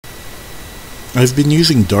I've been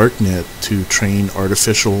using DarkNet to train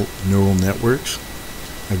artificial neural networks.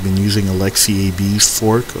 I've been using AlexiAB's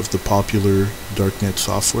fork of the popular DarkNet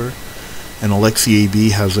software, and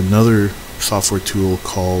AlexiAB has another software tool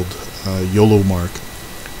called YOLOmark,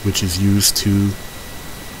 which is used to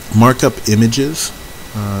mark up images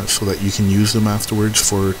so that you can use them afterwards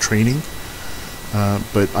for training.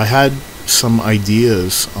 But I had some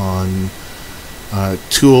ideas on a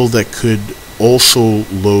tool that could also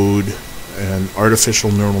load an artificial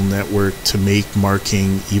neural network to make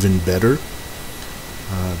marking even better.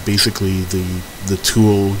 Basically, the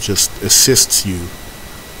tool just assists you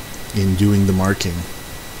in doing the marking.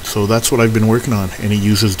 So that's what I've been working on, and it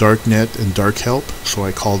uses DarkNet and DarkHelp, so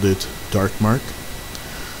I called it DarkMark.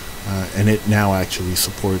 And it now actually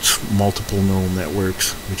supports multiple neural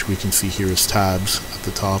networks, which we can see here as tabs at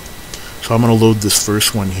the top. So I'm going to load this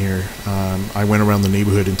first one here. I went around the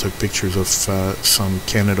neighborhood and took pictures of some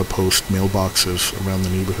Canada Post mailboxes around the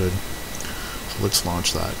neighborhood. So let's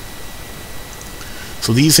launch that.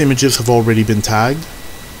 So these images have already been tagged,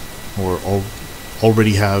 or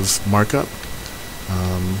already have markup.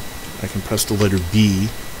 I can press the letter B,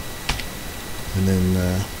 and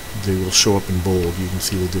then they will show up in bold. You can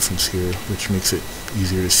see the difference here, which makes it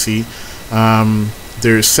easier to see.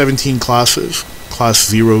 There's 17 classes. Class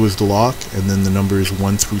 0 is the lock, and then the numbers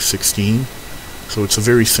 1 through 16. So it's a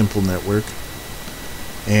very simple network.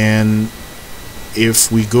 And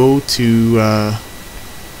if we go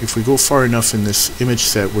far enough in this image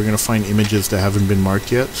set, we're going to find images that haven't been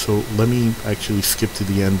marked yet. So let me actually skip to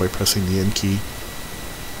the end by pressing the N key.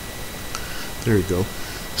 There we go.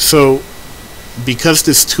 So because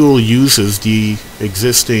this tool uses the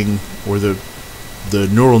existing, or the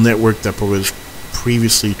neural network that was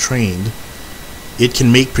previously trained, it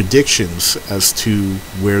can make predictions as to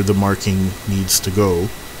where the marking needs to go,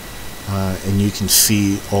 and you can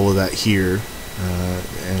see all of that here,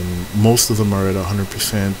 and most of them are at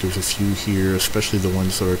 100%. There's a few here, especially the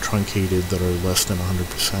ones that are truncated, that are less than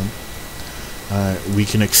 100%. We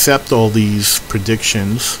can accept all these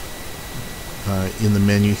predictions in the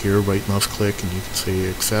menu here, right mouse click, and you can say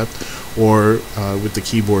accept, or with the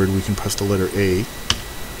keyboard we can press the letter A,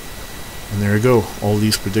 and there we go. All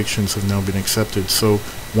these predictions have now been accepted. So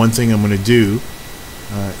one thing I'm going to do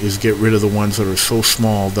is get rid of the ones that are so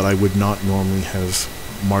small that I would not normally have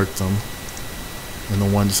marked them, and the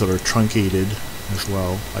ones that are truncated as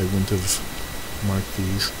well, I wouldn't have marked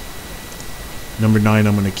these. Number 9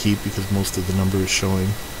 I'm going to keep because most of the number is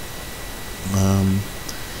showing.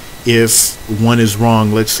 If one is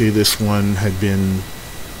wrong, let's say this one had been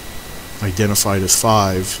identified as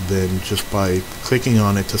 5, then just by clicking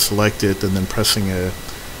on it to select it and then pressing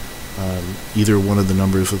either one of the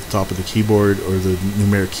numbers at the top of the keyboard or the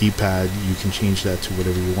numeric keypad, you can change that to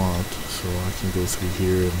whatever you want. So I can go through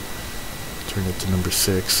here and turn it to number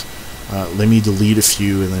 6. Let me delete a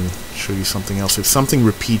few and then show you something else. If something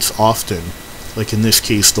repeats often, like in this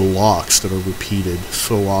case the locks that are repeated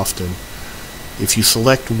so often, if you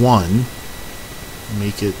select one,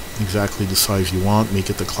 make it exactly the size you want, make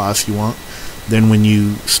it the class you want, then when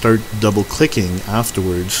you start double clicking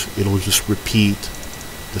afterwards, it'll just repeat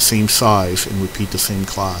the same size and repeat the same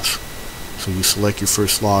class. So you select your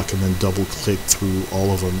first lock and then double click through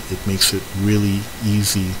all of them. It makes it really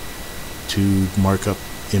easy to mark up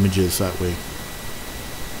images that way.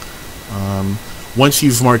 Once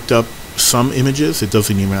you've marked up some images, it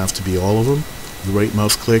doesn't even have to be all of them. You right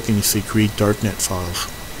mouse click and you say create DarkNet files.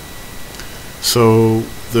 So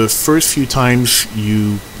the first few times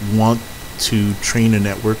you want to train a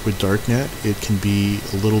network with DarkNet, it can be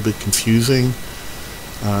a little bit confusing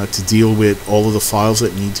to deal with all of the files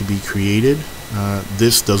that need to be created.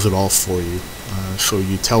 This does it all for you. So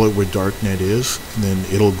you tell it where DarkNet is, and then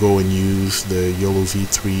it'll go and use the YOLO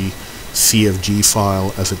v3 CFG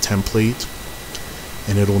file as a template,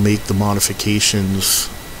 and it'll make the modifications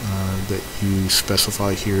that you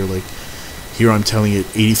specify here. Like here I'm telling it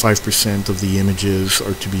 85% of the images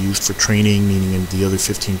are to be used for training, meaning the other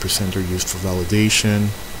 15% are used for validation.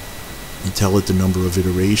 You tell it the number of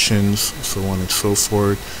iterations, so on and so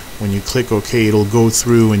forth. When you click OK, it'll go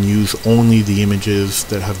through and use only the images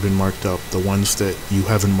that have been marked up. The ones that you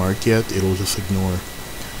haven't marked yet, it'll just ignore.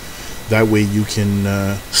 That way you can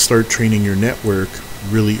start training your network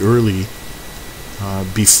really early,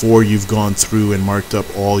 before you've gone through and marked up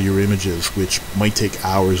all your images, which might take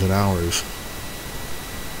hours and hours.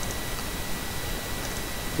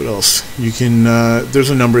 What else? You can,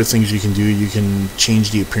 there's a number of things you can do. You can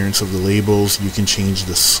change the appearance of the labels. You can change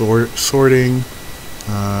the sorting.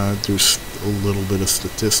 There's a little bit of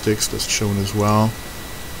statistics that's shown as well.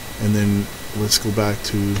 And then let's go back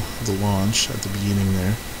to the launch at the beginning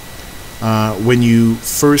there. When you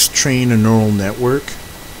first train a neural network,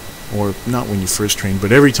 or not when you first train,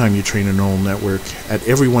 but every time you train a neural network, at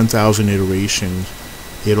every 1,000 iterations,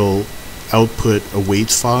 it'll output a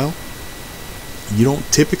weights file. You don't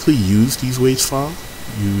typically use these weights files.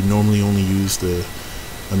 You normally only use the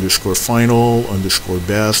 _final,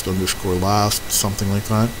 _best, _last, something like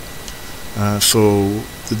that. So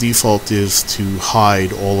the default is to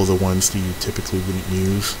hide all of the ones that you typically wouldn't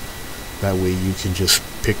use. That way you can just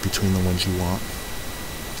pick between the ones you want.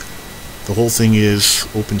 The whole thing is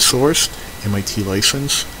open sourced, MIT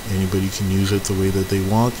license. Anybody can use it the way that they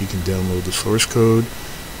want. You can download the source code.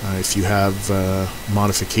 If you have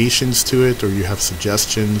modifications to it, or you have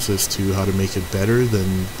suggestions as to how to make it better,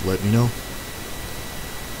 then let me know.